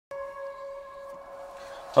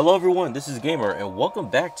Hello everyone, this is Gamer, and welcome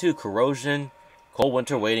back to Corrosion Cold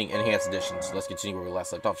Winter Waiting Enhanced Edition. So let's continue where we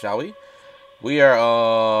last left off, shall we? We are,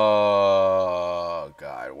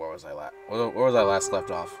 God, where was I last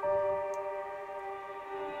left off?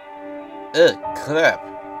 Crap.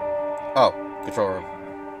 Oh, control room.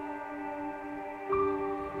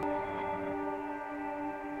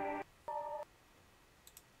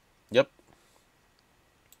 Yep.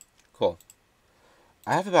 Cool.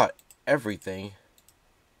 I have about everything.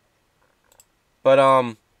 But,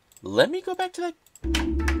 let me go back to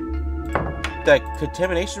that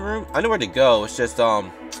contamination room. I know where to go. It's just,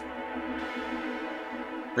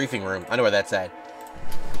 briefing room. I know where that's at.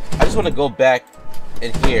 I just want to go back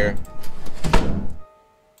in here.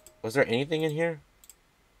 Was there anything in here?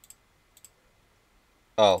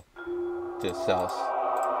 Oh. This house.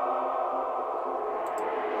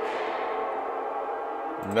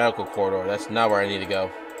 Medical corridor. That's not where I need to go.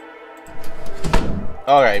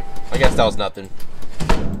 Alright. I guess that was nothing.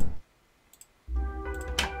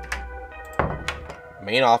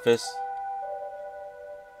 Main office.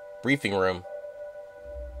 Briefing room.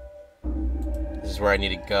 This is where I need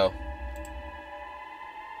to go.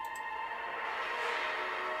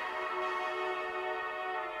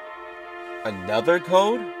 Another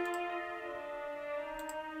code?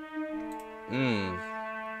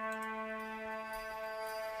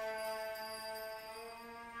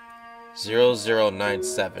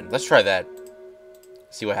 0097. Let's try that.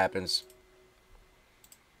 See what happens.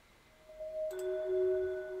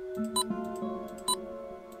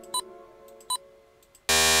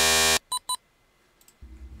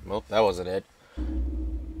 Well, that wasn't it.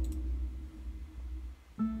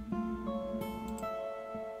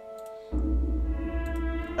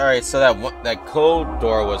 Alright, so that code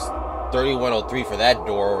door was 3103 for that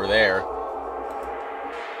door over there.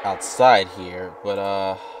 Outside here,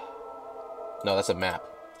 but no, that's a map.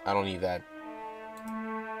 I don't need that.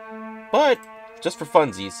 But just for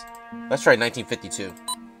funsies, let's try 1952.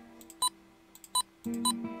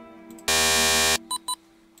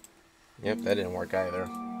 Yep, that didn't work either.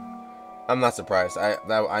 I'm not surprised.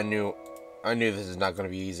 I knew this is not going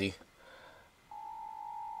to be easy.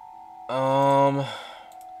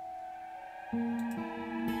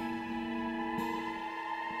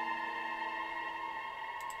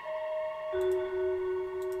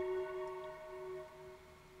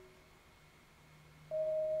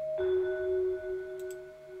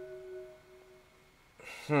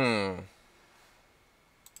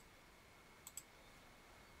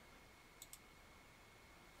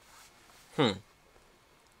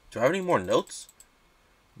 Do I have any more notes?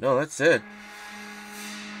 No, that's it.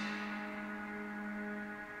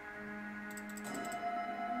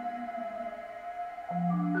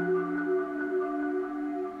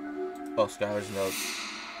 Oh, Skylar's notes.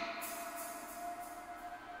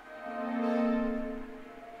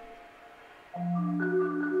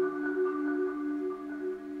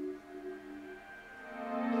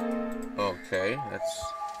 Okay, that's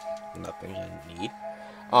nothing I need.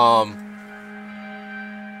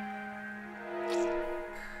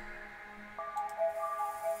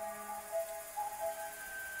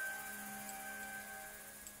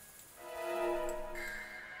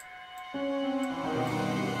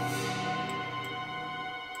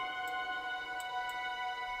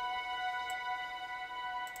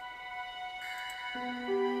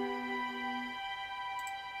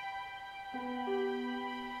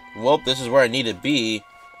 Well, this is where I need to be,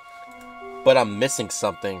 but I'm missing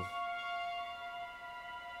something.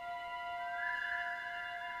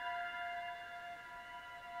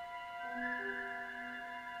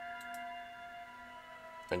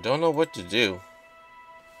 I don't know what to do.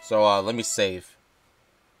 So, let me save.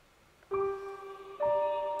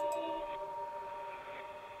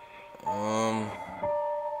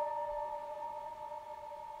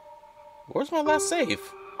 Where's my last save?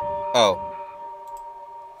 Oh.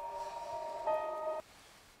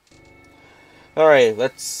 Alright,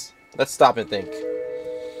 let's stop and think.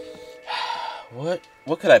 What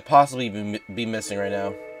could I possibly be missing right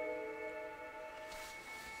now?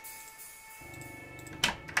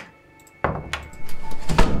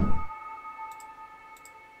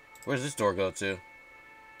 Where's this door go to?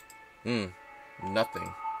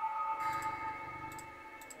 Nothing.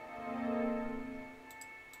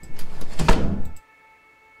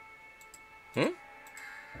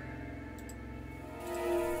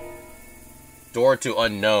 Door to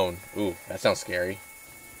unknown. Ooh, that sounds scary.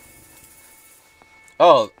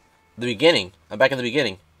 Oh, the beginning. I'm back at the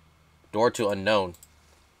beginning. Door to unknown.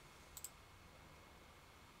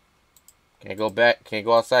 Can't go back. Can't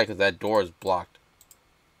go outside because that door is blocked.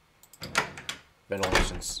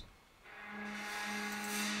 Ventilations.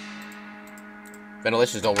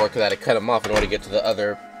 Ventilations don't work because I had to cut them off in order to get to the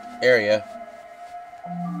other area.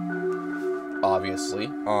 Obviously.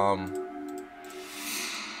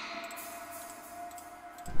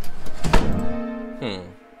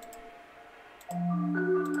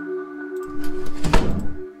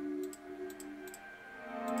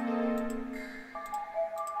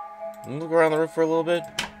 Look around the roof for a little bit.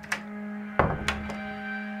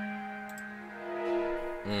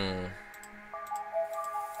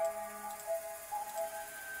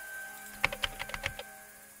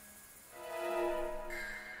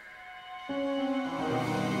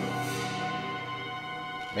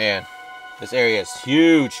 Man, this area is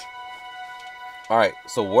huge. Alright,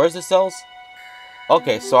 so where's the cells?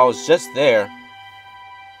 Okay, so I was just there.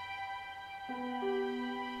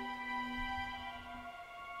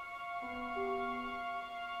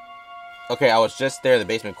 Okay, I was just there in the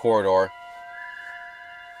basement corridor.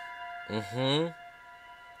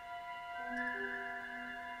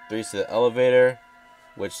 Leads to the elevator,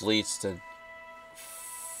 which leads to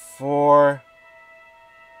 4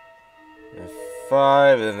 and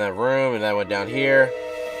 5, and then that room, and then I went down here.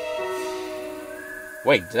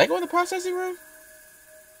 Wait, did I go in the processing room?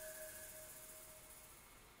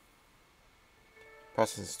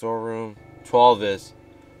 Processing storeroom. 12 is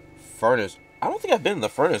furnace. I don't think I've been in the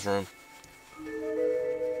furnace room.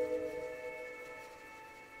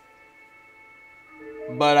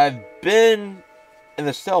 But I've been in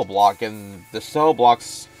the cell block, and the cell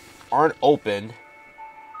blocks aren't open.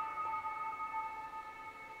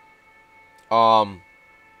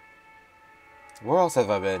 Where else have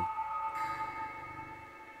I been?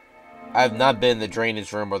 I have not been in the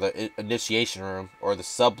drainage room or the initiation room or the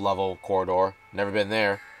sub-level corridor. Never been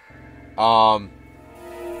there. Haven't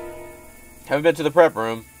been to the prep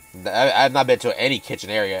room. I have not been to any kitchen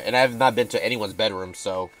area, and I have not been to anyone's bedroom,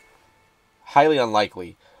 so highly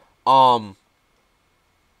unlikely.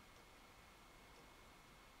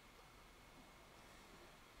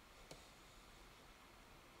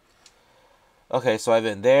 Okay, so I've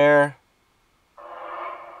been there.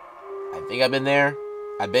 I think I've been there.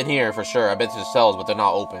 I've been here for sure. I've been to the cells, but they're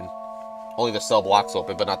not open. Only the cell blocks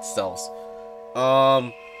open, but not the cells.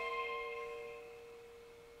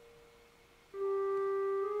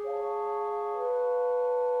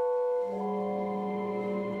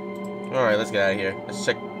 Alright, let's get out of here. Let's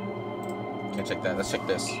check. Can't check that. Let's check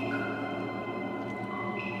this.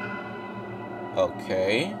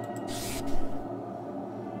 Okay.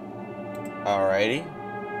 Alrighty.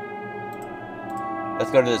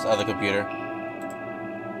 Let's go to this other computer.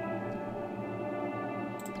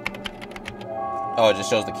 Oh, it just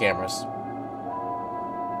shows the cameras.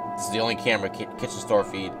 This is the only camera kitchen store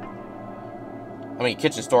feed. I mean,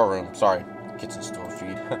 kitchen storeroom. Sorry. Kitchen store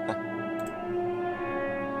feed.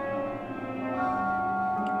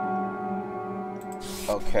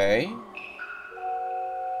 Okay.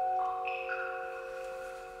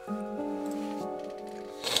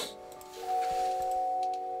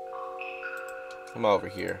 Come over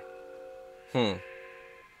here.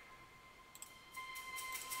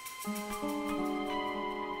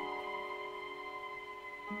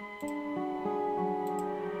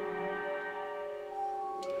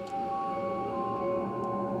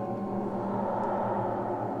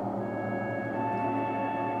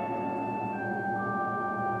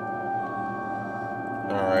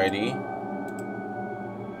 Alrighty.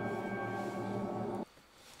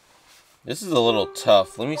 This is a little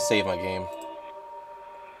tough. Let me save my game.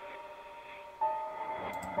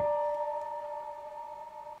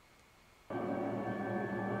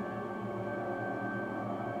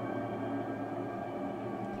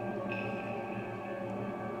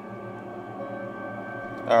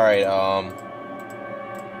 Alright, I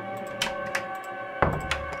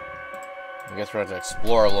guess we're going to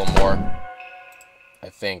explore a little more. I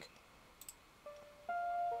think.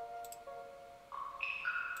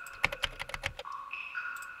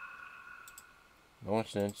 No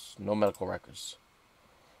incidents, no medical records.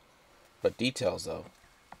 But details, though.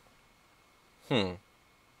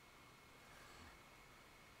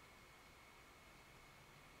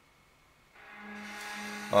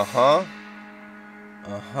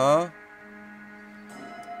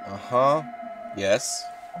 Yes.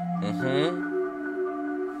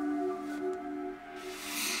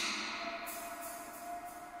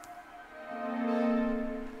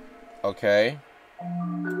 Okay.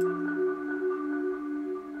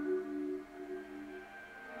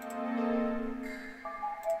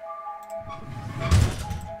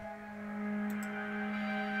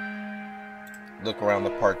 Look around the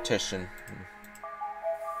partition.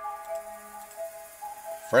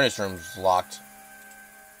 Furnace room's locked.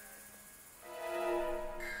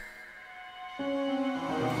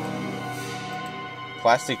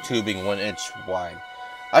 Plastic tubing 1 inch wide.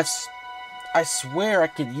 I swear I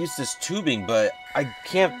could use this tubing, but I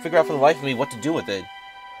can't figure out for the life of me what to do with it.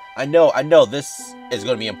 I know this is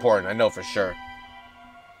going to be important. I know for sure.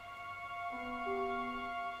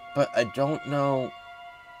 But I don't know.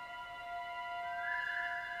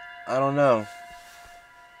 I don't know.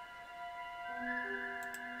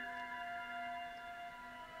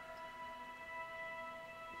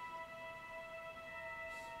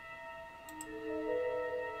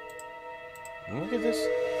 Look at this.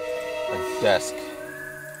 A desk.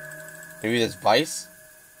 Maybe this vice?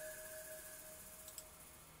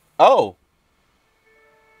 Oh!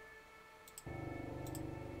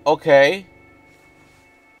 Okay.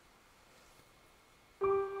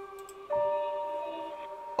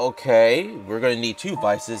 Okay, we're gonna need 2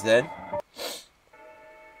 vices then.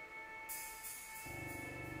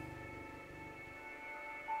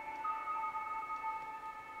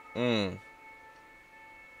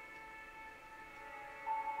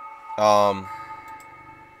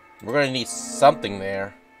 We're gonna need something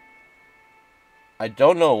there. I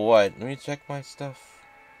don't know what. Let me check my stuff.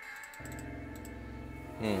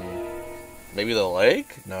 Maybe the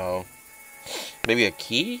lake? No. Maybe a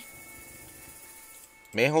key?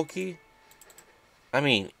 Manhole key? I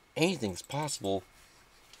mean, anything's possible.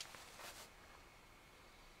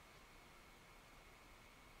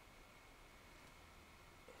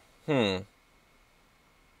 I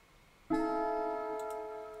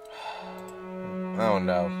don't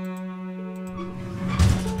know.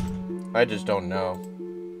 I just don't know.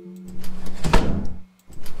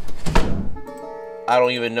 I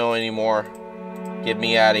don't even know anymore. Get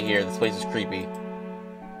me out of here. This place is creepy.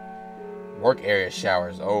 Work area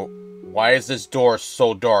showers. Oh, why is this door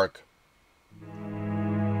so dark?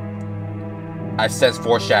 I sense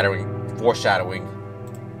foreshadowing.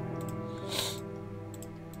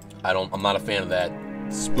 I'm not a fan of that.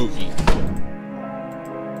 Spooky.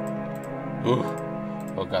 Ooh.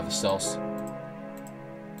 Oh god, the cells.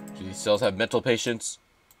 Do these cells have mental patients?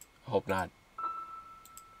 I hope not.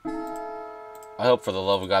 I hope for the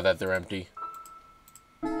love of God that they're empty.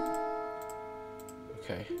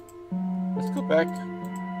 Okay. Let's go back.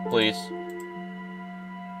 Please.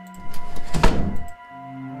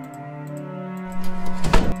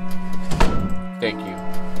 Thank you.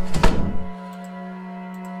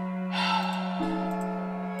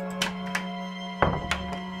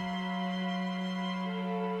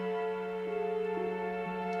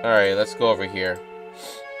 Alright, let's go over here.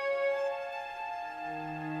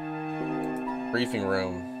 Briefing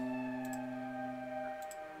room.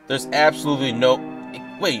 There's absolutely no...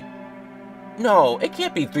 Wait. No, it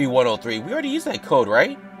can't be 3103. We already used that code,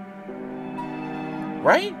 right?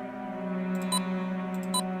 Right?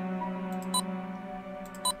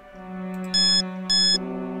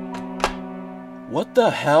 What the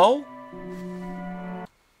hell?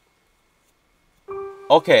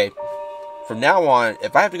 Okay. From now on,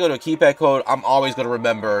 if I have to go to a keypad code, I'm always going to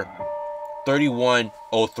remember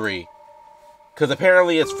 3103. Because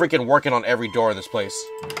apparently it's freaking working on every door in this place.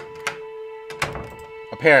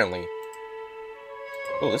 Apparently.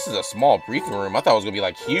 Oh, this is a small briefing room. I thought it was going to be,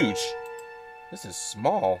 like, huge. This is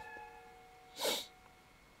small.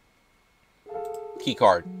 Key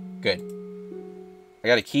card. Good. I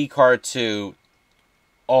got a key card to...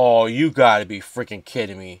 Oh, you gotta be freaking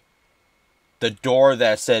kidding me. The door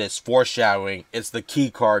that said it's foreshadowing, it's the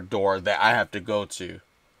key card door that I have to go to.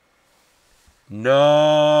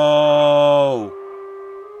 No!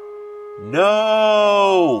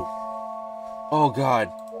 No! Oh, God.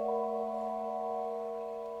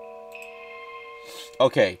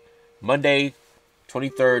 Okay. Monday,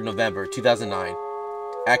 23rd November, 2009.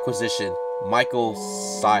 Acquisition, Michael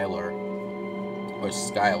Seiler. Or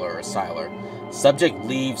Skyler. Subject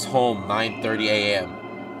leaves home 9:30 a.m.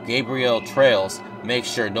 Gabriel trails, make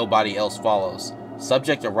sure nobody else follows.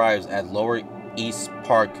 Subject arrives at Lower East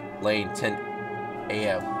Park Lane 10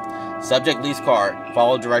 a.m. Subject leaves car,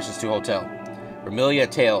 follow directions to hotel. Vermilia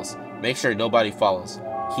tails, make sure nobody follows.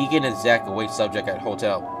 Keegan and Zach await subject at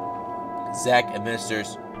hotel. Zach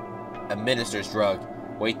administers drug.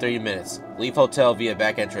 Wait 30 minutes. Leave hotel via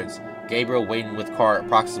back entrance. Gabriel waiting with car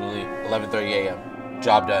approximately 11:30 a.m.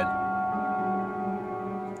 Job done.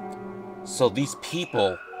 So these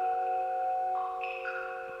people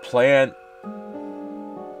plan...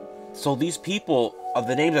 So these people, of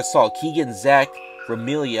the names I saw, Keegan, Zach,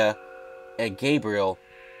 Vermilia, and Gabriel,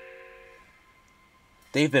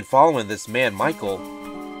 they've been following this man, Michael.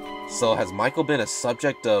 So has Michael been a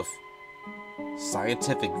subject of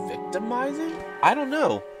scientific victimizing? I don't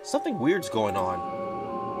know. Something weird's going on.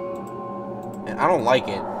 And I don't like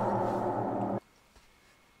it.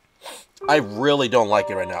 I really don't like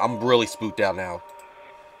it right now. I'm really spooked out now.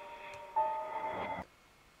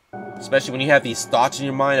 Especially when you have these thoughts in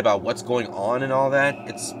your mind about what's going on and all that.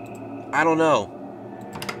 It's... I don't know.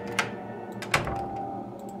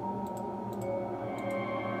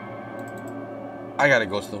 I gotta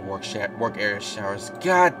go to the work area showers.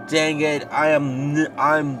 God dang it. I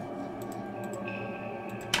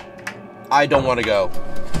don't want to go.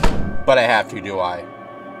 But I have to, do I?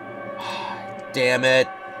 Damn it.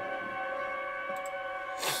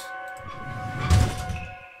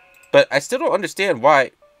 But I still don't understand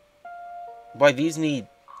why these need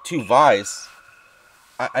 2 Vi's.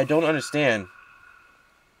 I don't understand.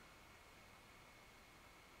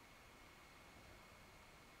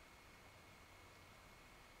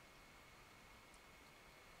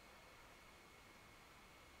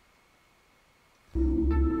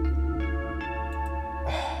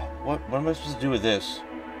 What am I supposed to do with this?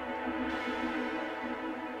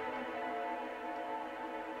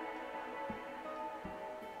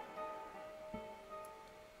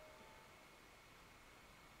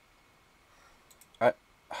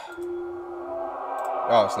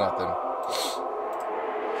 Oh, it's nothing.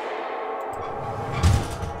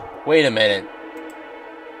 Wait a minute.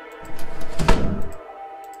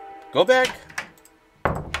 Go back.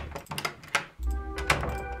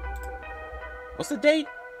 What's the date?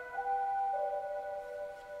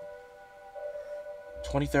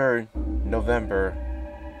 23rd November.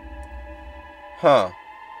 Huh.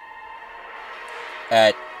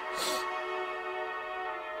 At...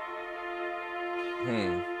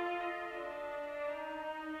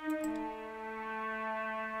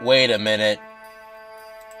 Wait a minute.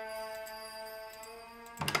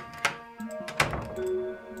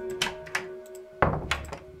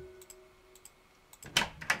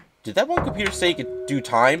 Did that one computer say it could do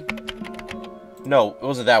time? No, it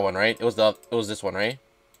wasn't that one, right? It was this one, right?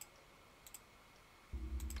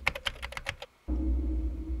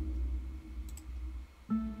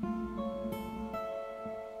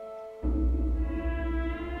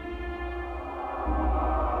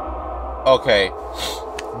 Okay.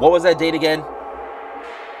 What was that date again?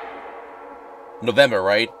 November,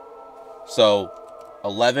 right? So,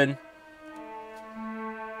 11,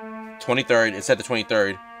 23rd, it said the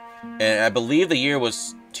 23rd. And I believe the year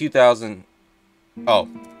was 2000. Oh,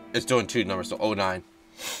 it's doing 2 numbers, so 09.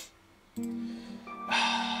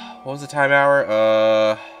 What was the time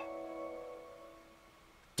hour?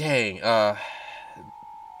 Dang,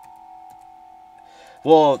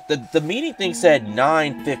 well, the meeting thing said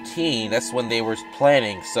 9:15. That's when they were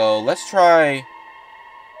planning. So let's try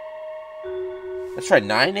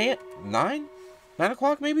 9 a.m. 9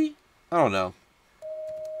 o'clock maybe. I don't know.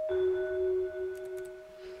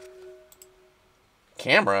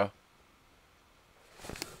 Camera?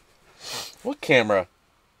 What camera?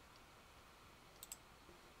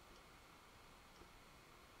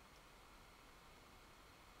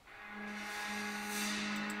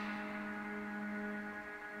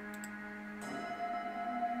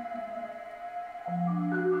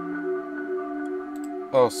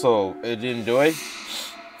 Oh, so it didn't do it?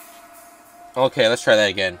 Okay, let's try that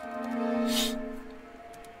again.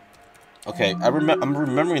 Okay, I'm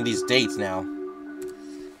remembering these dates now.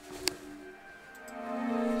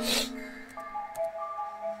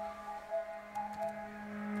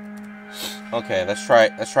 Okay, let's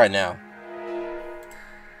try now.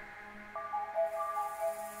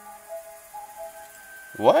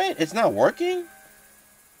 What? It's not working?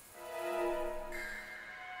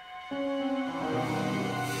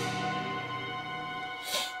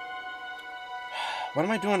 What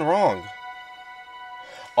am I doing wrong?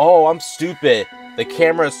 Oh, I'm stupid. The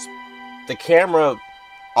camera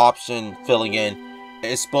option filling in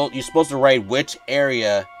is you're supposed to write which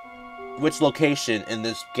area, which location in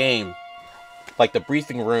this game, like the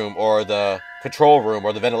briefing room or the control room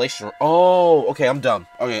or the ventilation room. Oh, okay, I'm dumb.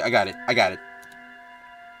 Okay, I got it. I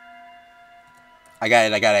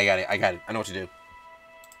know what to do.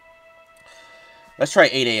 Let's try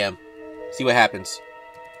 8 a.m. See what happens.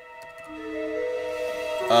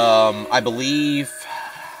 I believe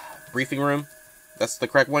briefing room. That's the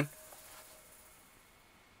correct one.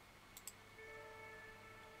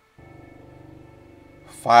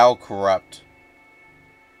 File corrupt.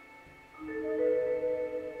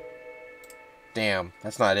 Damn,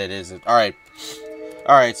 that's not it, is it? Alright.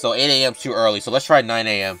 Alright, so 8 a.m. is too early, so let's try 9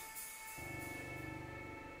 a.m.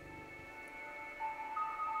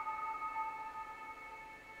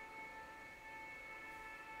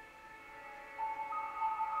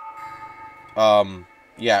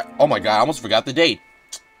 Yeah. Oh my god, I almost forgot the date.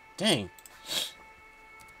 Dang.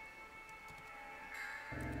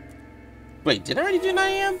 Wait, did I already do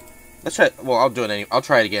 9 a.m.? Let's try. Well, I'll do it anyway. I'll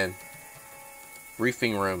try it again.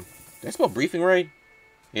 Briefing room. Did I spell briefing right?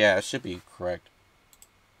 Yeah, it should be correct.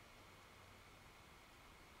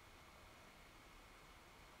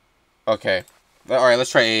 Okay. Alright, let's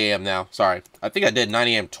try 8 a.m. now. Sorry. I think I did 9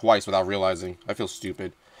 a.m. twice without realizing. I feel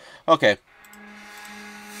stupid. Okay.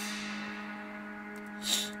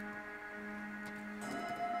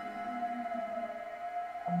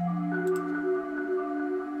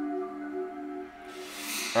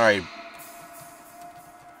 Alright.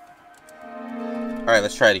 Alright,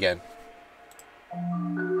 let's try it again.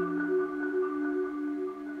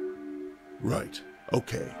 Right.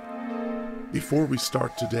 Okay. Before we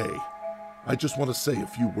start today, I just want to say a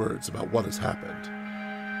few words about what has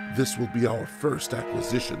happened. This will be our first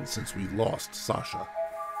acquisition since we lost Sasha,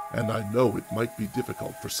 and I know it might be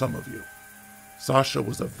difficult for some of you. Sasha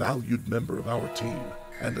was a valued member of our team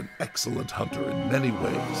and an excellent hunter in many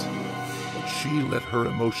ways, but she let her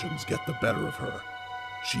emotions get the better of her.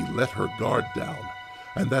 She let her guard down,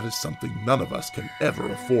 and that is something none of us can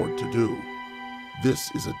ever afford to do.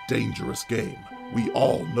 This is a dangerous game. We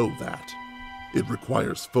all know that. It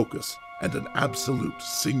requires focus and an absolute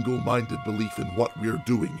single-minded belief in what we're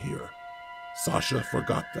doing here. Sasha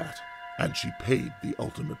forgot that, and she paid the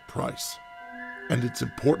ultimate price. And it's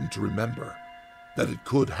important to remember that it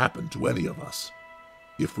could happen to any of us.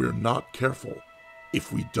 If we're not careful,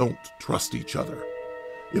 if we don't trust each other,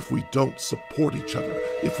 if we don't support each other,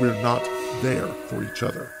 if we're not there for each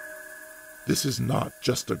other. This is not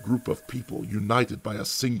just a group of people united by a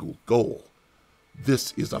single goal.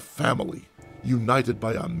 This is a family united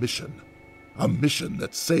by a mission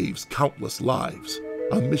that saves countless lives,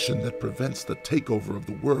 a mission that prevents the takeover of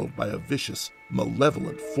the world by a vicious,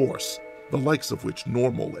 malevolent force, the likes of which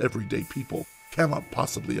normal, everyday people cannot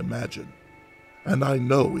possibly imagine. And I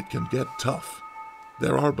know it can get tough.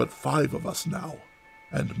 There are but 5 of us now,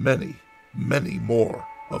 and many, many more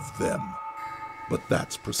of them. But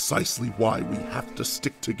that's precisely why we have to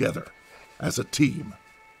stick together, as a team,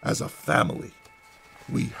 as a family.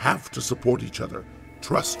 We have to support each other,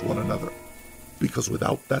 trust one another, because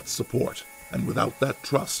without that support and without that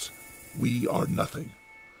trust, we are nothing.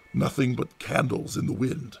 Nothing but candles in the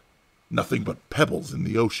wind, nothing but pebbles in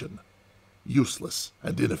the ocean, useless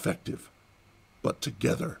and ineffective. But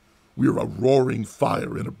together, we're a roaring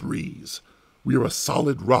fire in a breeze. We're a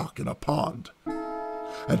solid rock in a pond.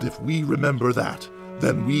 And if we remember that,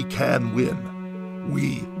 then we can win.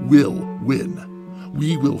 We will win.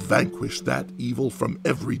 We will vanquish that evil from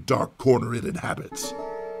every dark corner it inhabits.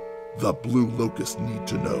 The blue locusts need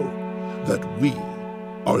to know that we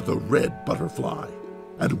are the red butterfly,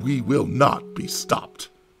 and we will not be stopped.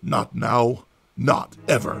 Not now, not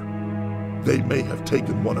ever. They may have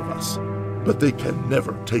taken one of us, but they can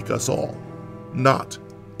never take us all. Not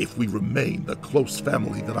if we remain the close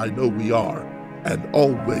family that I know we are, and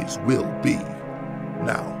always will be.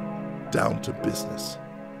 Now, down to business.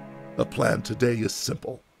 The plan today is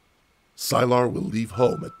simple. Sylar will leave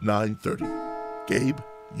home at 9:30. Gabe,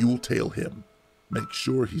 you'll tail him. Make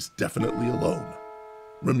sure he's definitely alone.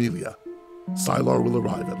 Ramelia, Sylar will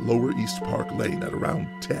arrive at Lower East Park Lane at around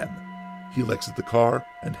 10. He'll exit the car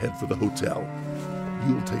and head for the hotel.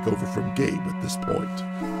 You'll take over from Gabe at this point.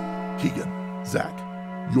 Keegan, Zach,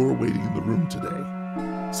 you're waiting in the room today.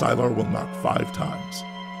 Sylar will knock 5 times.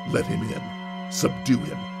 Let him in. Subdue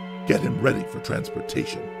him. Get him ready for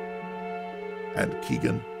transportation. And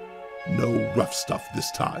Keegan, no rough stuff this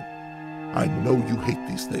time. I know you hate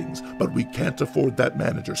these things, but we can't afford that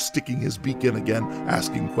manager sticking his beak in again,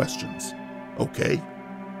 asking questions. Okay?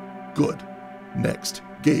 Good. Next,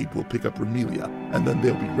 Gabe will pick up Ramelia, and then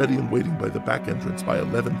they'll be ready and waiting by the back entrance by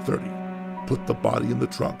 11:30. Put the body in the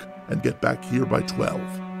trunk and get back here by 12.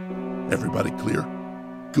 Everybody clear?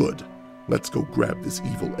 Good. Let's go grab this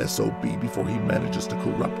evil SOB before he manages to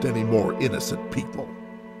corrupt any more innocent people.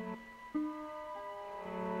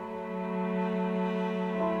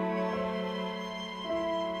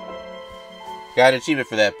 Got an achievement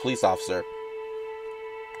for that police officer.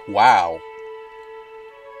 Wow.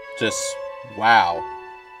 Just wow.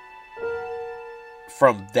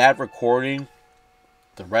 From that recording,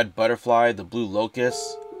 the red butterfly, the blue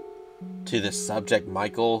locust, to the subject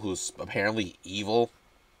Michael, who's apparently evil,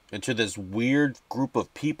 and to this weird group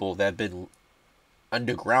of people that have been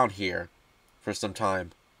underground here for some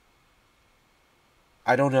time.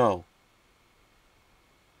 I don't know.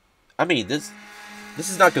 I mean, this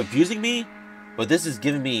is not confusing me, but this is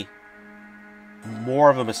giving me more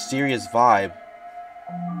of a mysterious vibe.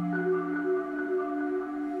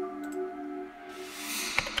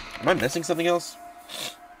 Am I missing something else?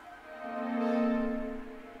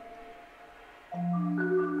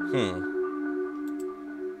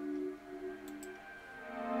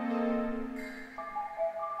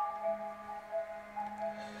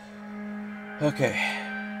 Okay.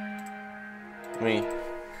 Let me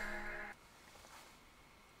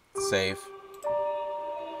save.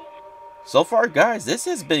 So far, guys, this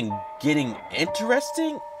has been getting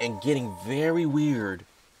interesting and getting very weird.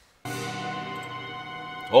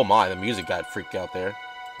 Oh my, the music got freaked out there.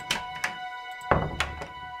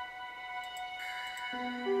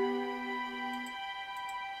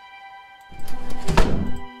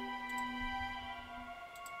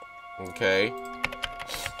 Okay.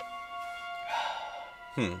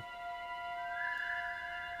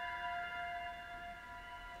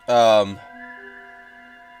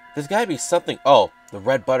 There's gotta be something. Oh, the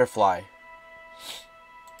red butterfly.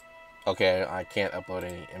 Okay, I can't upload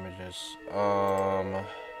any images.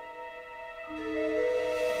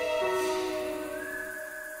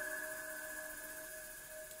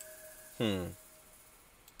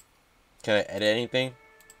 Can I edit anything?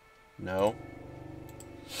 No.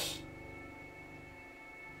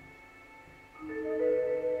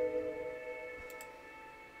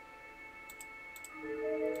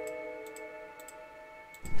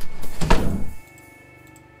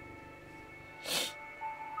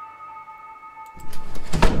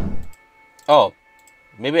 Oh,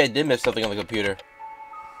 maybe I did miss something on the computer.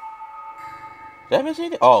 Did I miss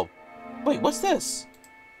anything? Oh, wait, what's this?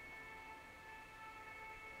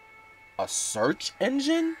 A search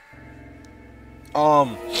engine?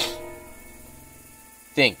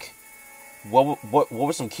 Think. What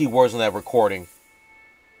were some keywords in that recording?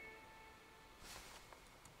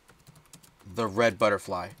 The red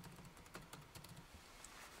butterfly.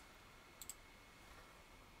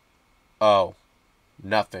 Oh,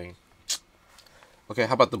 nothing. Okay,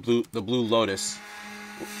 how about the blue lotus?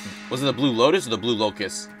 Was it the blue lotus or the blue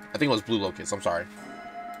locust? I think it was blue locust. I'm sorry.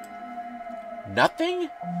 Nothing?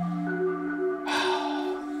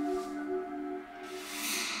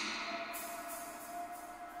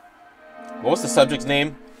 What was the subject's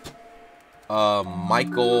name?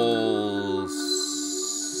 Michael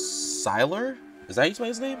Seiler? Is that how you spell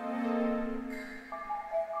his name?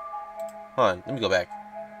 Hold on, let me go back.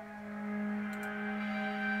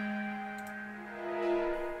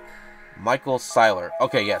 Michael Seiler.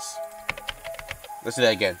 Okay, yes. Let's do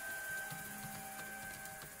that again.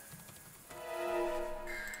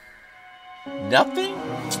 Nothing?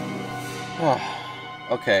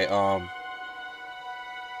 Okay,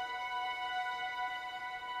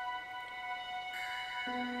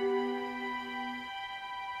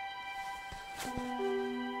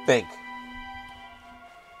 think.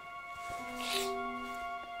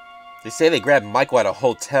 They say they grabbed Michael at a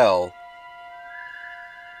hotel.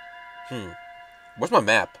 Where's my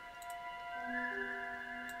map?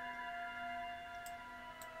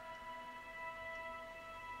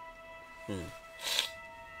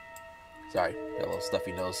 Sorry, got a little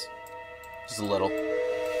stuffy nose. Just a little.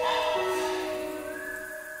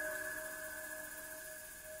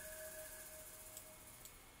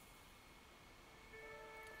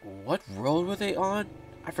 What road were they on?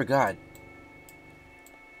 I forgot.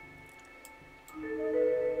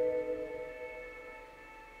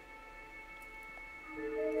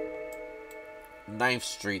 9th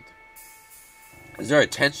Street. Is there a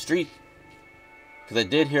 10th Street? Because I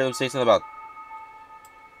did hear them say something about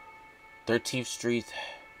 13th Street.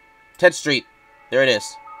 10th Street. There it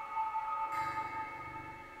is.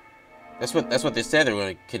 That's what they said they were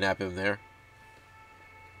going to kidnap him there.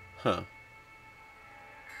 Huh.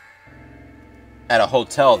 At a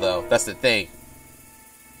hotel, though. That's the thing.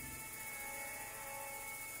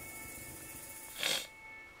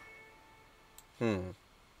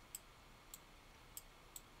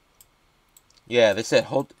 Yeah, they said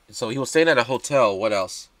so he was staying at a hotel. What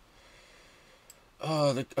else?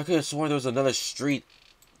 I could have sworn there was another street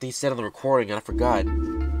they said on the recording, and I forgot.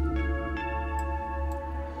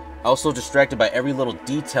 I was so distracted by every little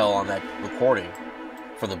detail on that recording.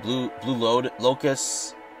 From the blue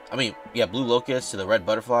locust. I mean, yeah, blue locust to the red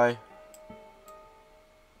butterfly.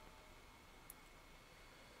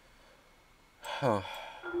 Huh.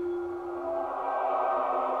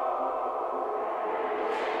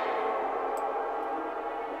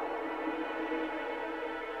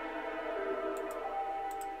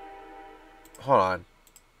 Hold on.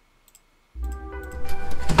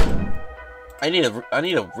 I need to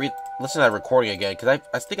listen to that recording again because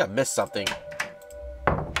I think I missed something.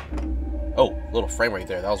 Oh, little frame rate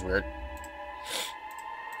there. That was weird.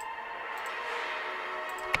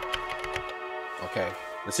 Okay,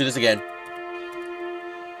 let's do this again.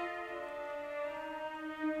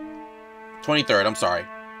 23rd. I'm sorry.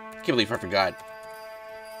 Can't believe I forgot.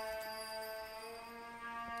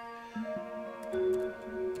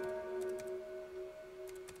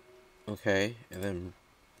 Okay, and then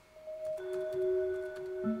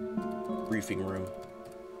briefing room.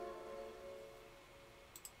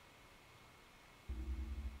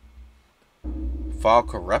 File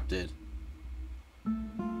corrupted.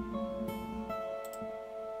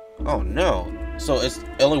 Oh no. So it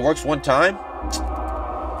only works one time?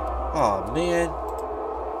 Oh man.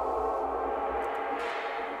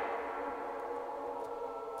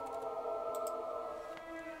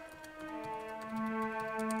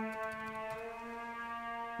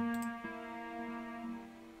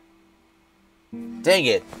 Dang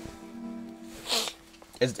it.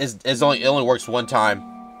 It only works one time.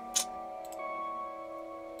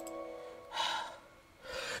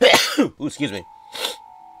 Ooh, excuse me.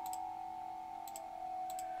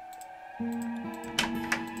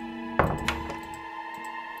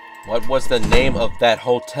 What was the name of that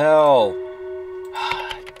hotel?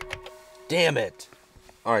 Damn it.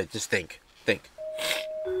 Alright, just think. Think.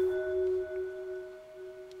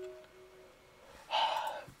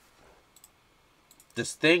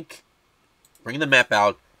 Just think. Bring the map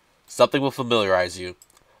out. Something will familiarize you.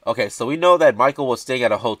 Okay, so we know that Michael was staying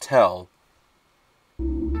at a hotel.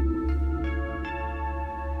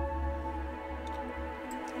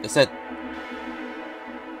 It said...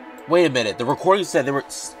 Wait a minute. The recording said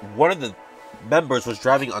one of the members was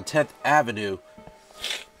driving on 10th Avenue.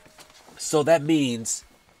 So that means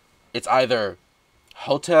it's either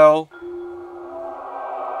hotel,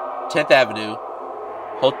 10th Avenue.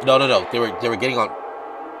 No. They were getting on.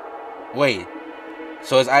 Wait.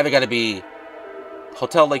 So it's either got to be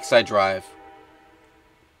Hotel Lakeside Drive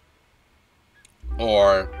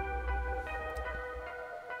or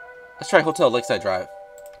let's try Hotel Lakeside Drive.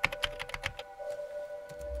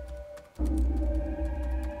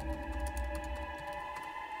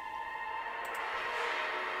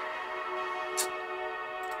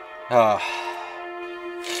 At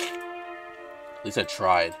least I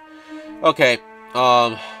tried. Okay.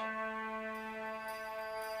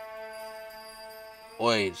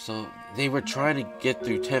 Wait, so they were trying to get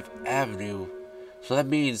through 10th Avenue. So that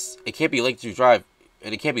means it can't be Lakeview Drive,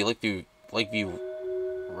 and it can't be Lakeview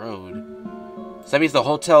Road. So that means the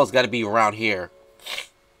hotel's got to be around here.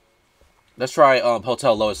 Let's try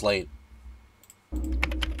Hotel Lois Lane.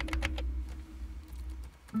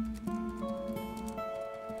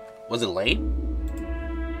 Was it Lane?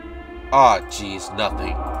 Aw, jeez,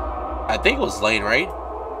 nothing. I think it was Lane, right?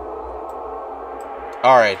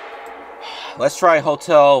 Alright. Let's try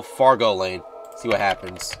Hotel Fargo Lane. See what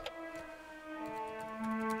happens.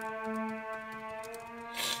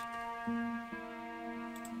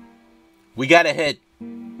 We got a hit.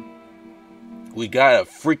 We got a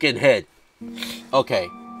freaking hit. Okay.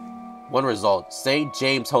 One result. St.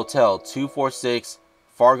 James Hotel, 246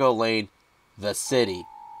 Fargo Lane, the city.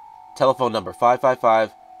 Telephone number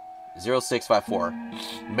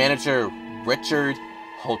 555-0654. Manager Richard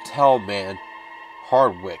Hotelman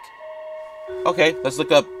Hardwick. Okay, let's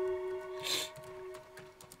look up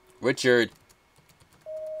Richard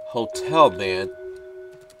Hotelman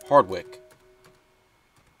Hardwick.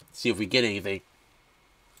 See if we get anything.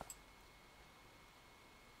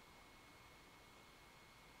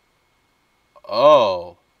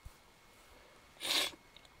 Oh.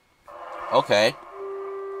 Okay.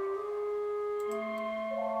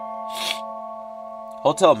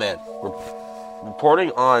 Hotel man,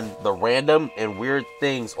 reporting on the random and weird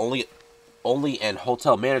things only an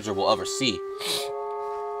hotel manager will ever see.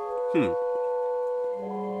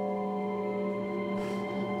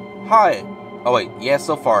 Hi. Oh wait, yeah,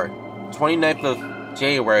 so far. 29th of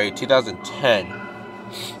January 2010.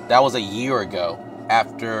 That was a year ago.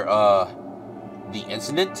 After the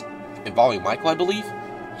incident involving Michael, I believe.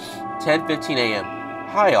 10:15 a.m.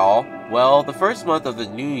 Hi all. Well, the first month of the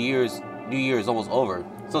New Year is almost over,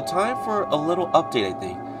 so time for a little update, I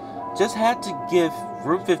think. Just had to give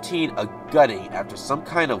room 15 a gutting after some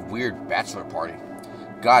kind of weird bachelor party.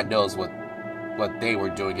 God knows what they were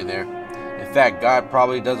doing in there. In fact, God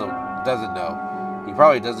probably doesn't know. He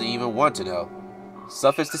probably doesn't even want to know.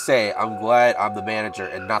 Suffice to say, I'm glad I'm the manager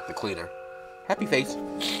and not the cleaner. Happy face.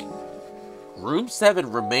 Room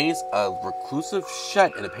 7 remains a reclusive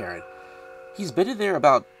shut and apparent. He's been here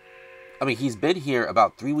about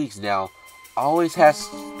 3 weeks now. Always has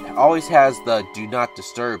the do not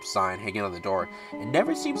disturb sign hanging on the door and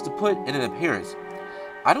never seems to put in an appearance.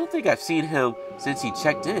 I don't think I've seen him since he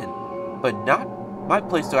checked in, but not my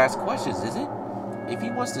place to ask questions, is it? If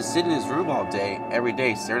he wants to sit in his room all day, every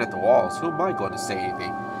day, staring at the walls, who am I going to say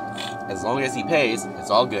anything? As long as he pays,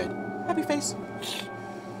 it's all good. Happy face.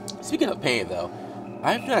 Speaking of paying, though,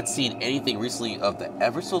 I have not seen anything recently of the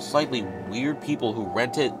ever so slightly weird people who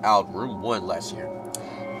rented out room 1 last year. I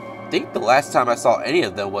think the last time I saw any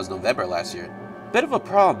of them was November last year. Bit of a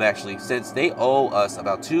problem, actually, since they owe us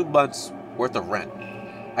about 2 months worth of rent.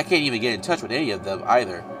 I can't even get in touch with any of them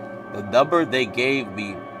either. The number they gave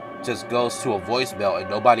me just goes to a voicemail and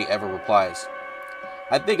nobody ever replies.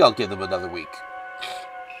 I think I'll give them another week.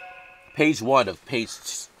 Page 1 of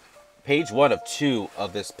 2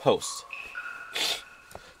 of this post.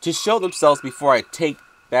 To show themselves before I take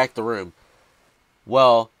back the room.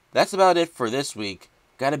 Well, that's about it for this week.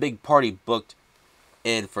 Got a big party booked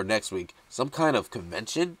in for next week. Some kind of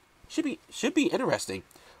convention? Should be interesting.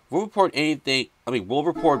 We'll report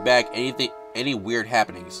back any weird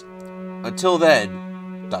happenings. Until then, ...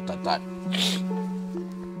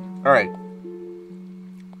 Alright.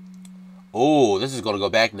 Oh, this is gonna go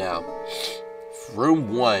back now.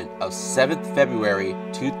 Room 1 of 7th February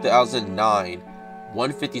 2009,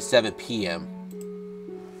 1:57 p.m.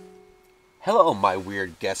 Hello, my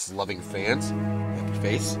weird guest-loving fans. Happy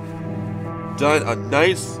face. Done a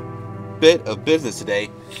nice bit of business today.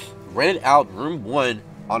 Rented out room 1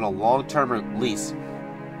 on a long-term lease.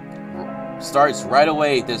 Starts right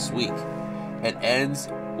away this week and ends,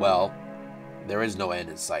 well, there is no end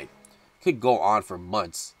in sight. Could go on for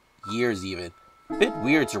months, years even. Bit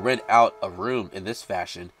weird to rent out a room in this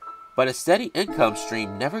fashion, but a steady income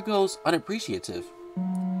stream never goes unappreciative.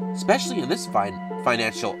 Especially in this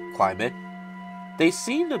financial climate. They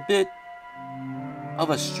seemed a bit of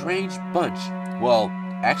a strange bunch. Well,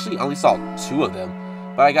 actually I only saw 2 of them,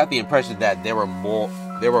 but I got the impression that there were more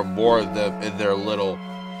of them in their little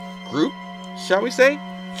group, shall we say?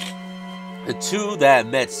 The 2 that I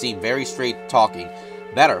met seemed very straight talking.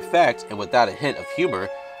 Matter of fact, and without a hint of humor,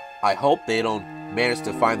 I hope they don't manage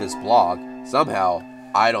to find this blog. Somehow,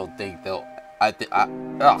 I don't think they'll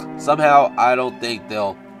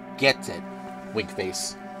get it. Wink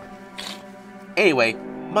face. Anyway,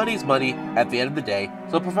 money's money at the end of the day,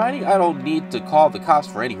 so providing I don't need to call the cops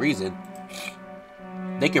for any reason,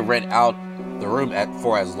 they can rent out the room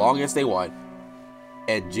for as long as they want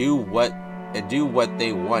and do what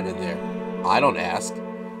they want in there. I don't ask.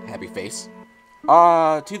 Happy face.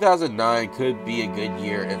 2009 could be a good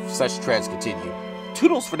year if such trends continue.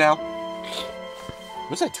 Toodles for now.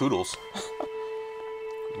 What's that, toodles?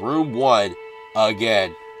 Room 1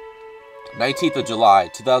 again. 19th of July,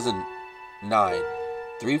 2009,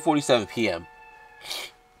 3:47 p.m.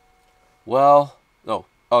 Well, I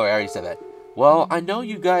already said that. Well, I know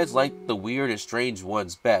you guys like the weird and strange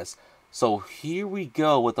ones best, so here we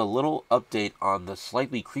go with a little update on the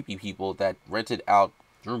slightly creepy people that rented out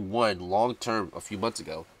room 1 long-term a few months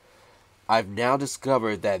ago. I've now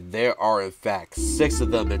discovered that there are in fact 6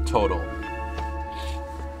 of them in total.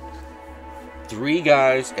 3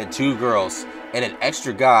 guys and 2 girls, and an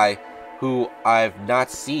extra guy who I've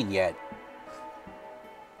not seen yet.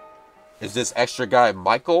 Is this extra guy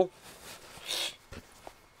Michael?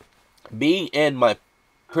 Being in my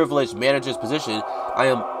privileged manager's position, I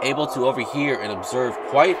am able to overhear and observe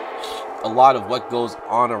quite a lot of what goes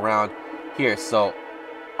on around here, so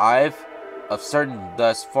I've ascertained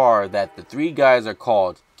thus far that the 3 guys are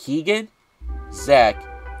called Keegan, Zach,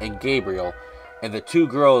 and Gabriel, and the 2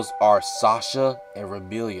 girls are Sasha and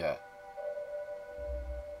Ramelia.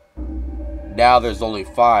 Now there's only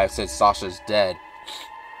 5 since Sasha's dead.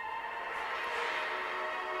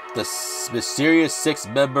 The mysterious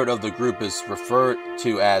 6th member of the group is referred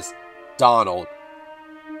to as Donald.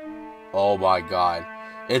 Oh my god.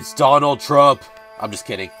 It's Donald Trump! I'm just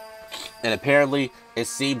kidding. And apparently, it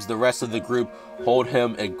seems the rest of the group hold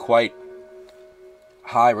him in quite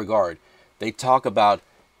high regard. They talk about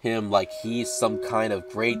him like he's some kind of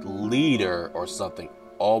great leader or something.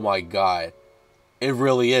 Oh my god. It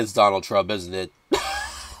really is Donald Trump, isn't it?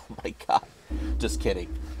 Oh my god. Just kidding.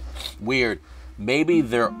 Weird. Maybe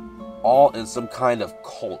they're all in some kind of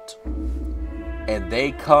cult. And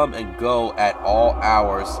they come and go at all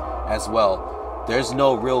hours as well. There's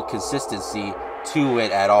no real consistency to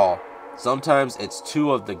it at all. Sometimes it's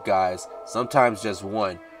 2 of the guys, sometimes just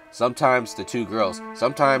 1, sometimes the 2 girls,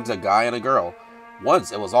 sometimes a guy and a girl.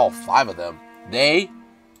 Once it was all 5 of them.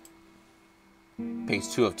 Page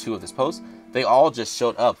 2 of 2 of this post, they all just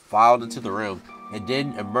showed up, filed into the room, and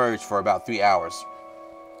didn't emerge for about 3 hours.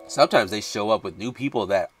 Sometimes they show up with new people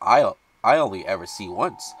that I only ever see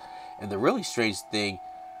once. And the really strange thing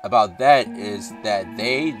about that is that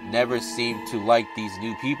they never seem to like these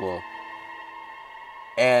new people.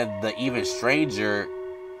 And the even stranger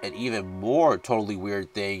and even more totally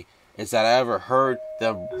weird thing is that I ever heard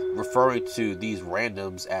them referring to these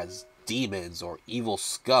randoms as demons or evil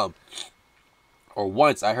scum. Or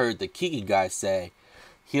once I heard the Keegan guy say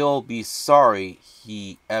he'll be sorry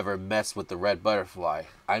he ever messed with the red butterfly.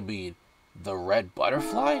 I mean, the red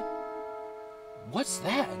butterfly? What's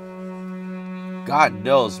that? God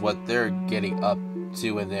knows what they're getting up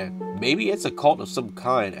to in there. Maybe it's a cult of some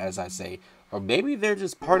kind, as I say. Or maybe they're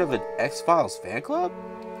just part of an X-Files fan club?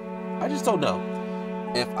 I just don't know.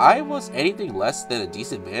 If I was anything less than a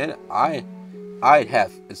decent man, I'd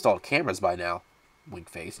have installed cameras by now. Wink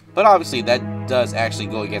face. But obviously that does actually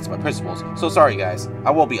go against my principles. So sorry guys,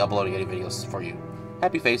 I won't be uploading any videos for you.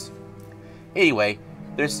 Happy face. Anyway,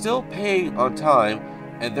 they're still paying on time,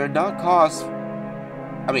 and they're not caused...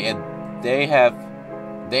 and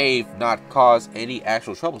they've not caused any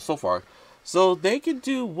actual trouble so far. So they can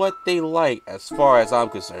do what they like as far as I'm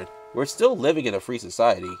concerned. We're still living in a free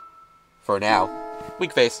society. For now.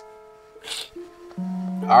 Wink face.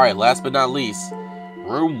 Alright, last but not least,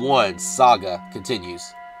 Room 1 Saga continues.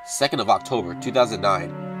 2nd of October,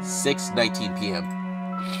 2009, 6:19 p.m.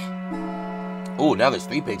 Oh, now there's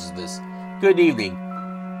 3 pages of this. Good evening,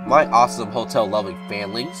 my awesome hotel-loving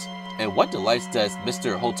fanlings. And what delights does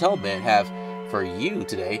Mr. Hotel Man have for you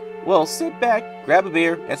today? Well, sit back, grab a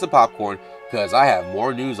beer, and some popcorn, because I have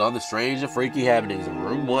more news on the strange and freaky happenings in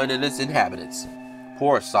Room 1 and its inhabitants.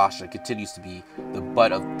 Poor Sasha continues to be the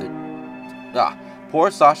butt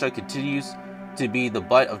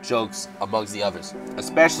of jokes amongst the others,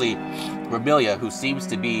 especially Ramilia, who seems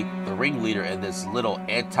to be the ringleader in this little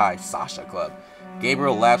anti-Sasha club.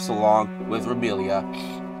 Gabriel laughs along with Ramilia.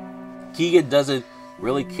 Keegan doesn't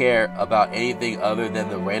really care about anything other than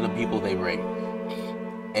the random people they raid.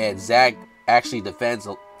 And Zach actually defends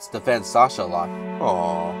Sasha a lot.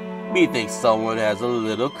 Aww, me thinks someone has a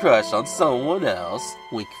little crush on someone else.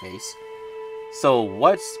 Wink face. So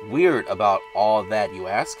what's weird about all that, you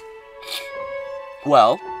ask?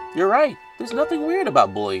 Well, you're right. There's nothing weird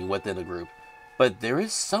about bullying within a group. But there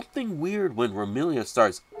is something weird when Ramilia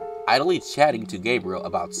starts idly chatting to Gabriel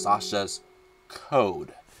about Sasha's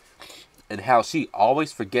code. And how she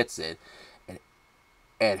always forgets it.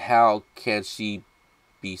 And how can she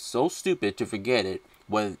be so stupid to forget it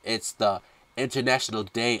when it's the International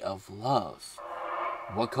Day of Love?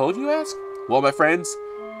 What code, you ask? Well, my friends,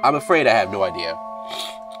 I'm afraid I have no idea.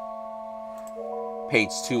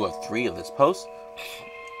 Page 2 of 3 of this post.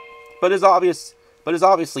 But it's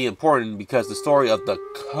obviously important because the story of the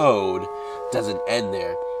code doesn't end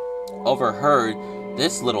there. Overheard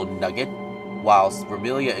this little nugget whilst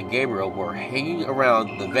Ramilia and Gabriel were hanging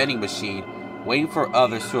around the vending machine waiting for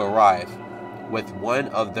others to arrive with one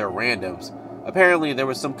of their randoms. Apparently there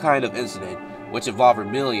was some kind of incident which involved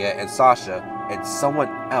Ramilia and Sasha and someone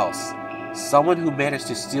else. Someone who managed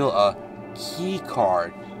to steal a key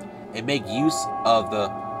card and make use of the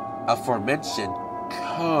aforementioned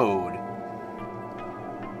code.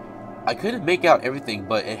 I couldn't make out everything,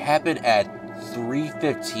 but it happened at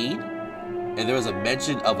 3:15, and there was a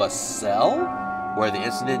mention of a cell where the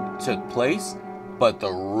incident took place. But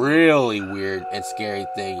the really weird and scary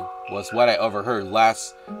thing was what I overheard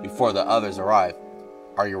last before the others arrived.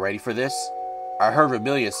 Are you ready for this? I heard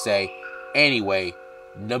Ramilia say, anyway,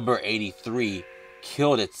 number 83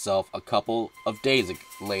 killed itself a couple of days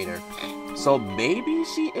later. So maybe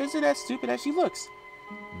she isn't as stupid as she looks.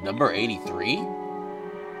 Number 83?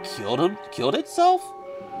 Killed itself?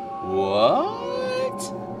 What?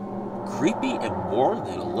 Creepy and more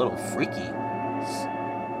than a little freaky.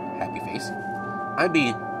 Happy face. I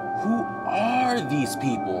mean, who are these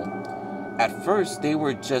people? At first, they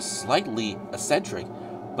were just slightly eccentric,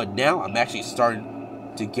 but now I'm actually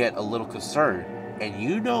starting to get a little concerned. And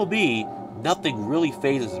you know me, nothing really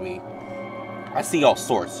phases me. I see all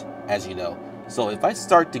sorts, as you know. So if I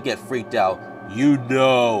start to get freaked out, you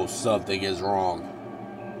know something is wrong.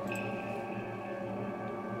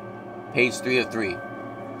 Page 3 of 3.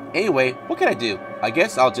 Anyway, what can I do? I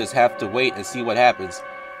guess I'll just have to wait and see what happens.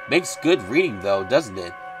 Makes good reading though, doesn't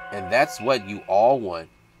it? And that's what you all want.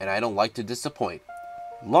 And I don't like to disappoint.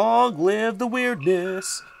 Long live the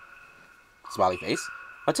weirdness. Smiley face.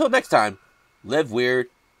 Until next time, live weird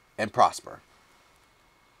and prosper.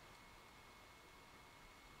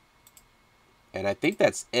 And I think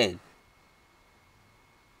that's it.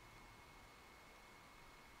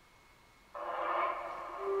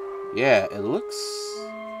 Yeah, it looks...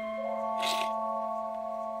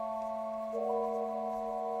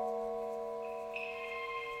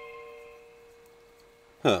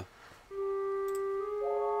 Huh.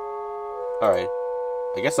 Alright.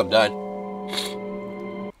 I guess I'm done.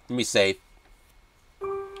 Let me save.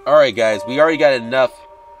 Alright guys, we already got enough.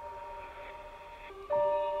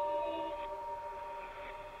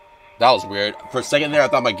 That was weird. For a second there, I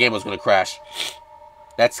thought my game was going to crash.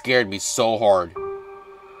 That scared me so hard.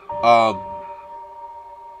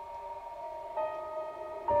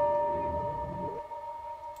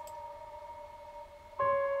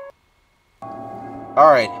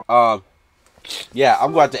 Alright, yeah,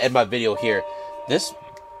 I'm going to have to end my video here.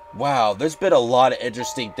 Wow, there's been a lot of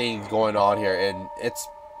interesting things going on here, and it's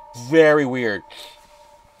very weird.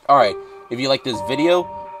 Alright, if you like this video,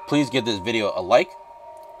 please give this video a like,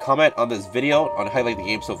 comment on this video on how you like the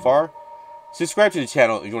game so far, subscribe to the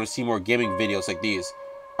channel if you want to see more gaming videos like these.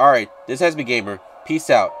 Alright, this has been Gamer, peace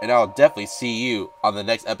out, and I'll definitely see you on the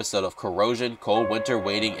next episode of Corrosion Cold Winter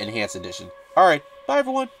Waiting Enhanced Edition. Alright, bye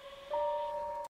everyone!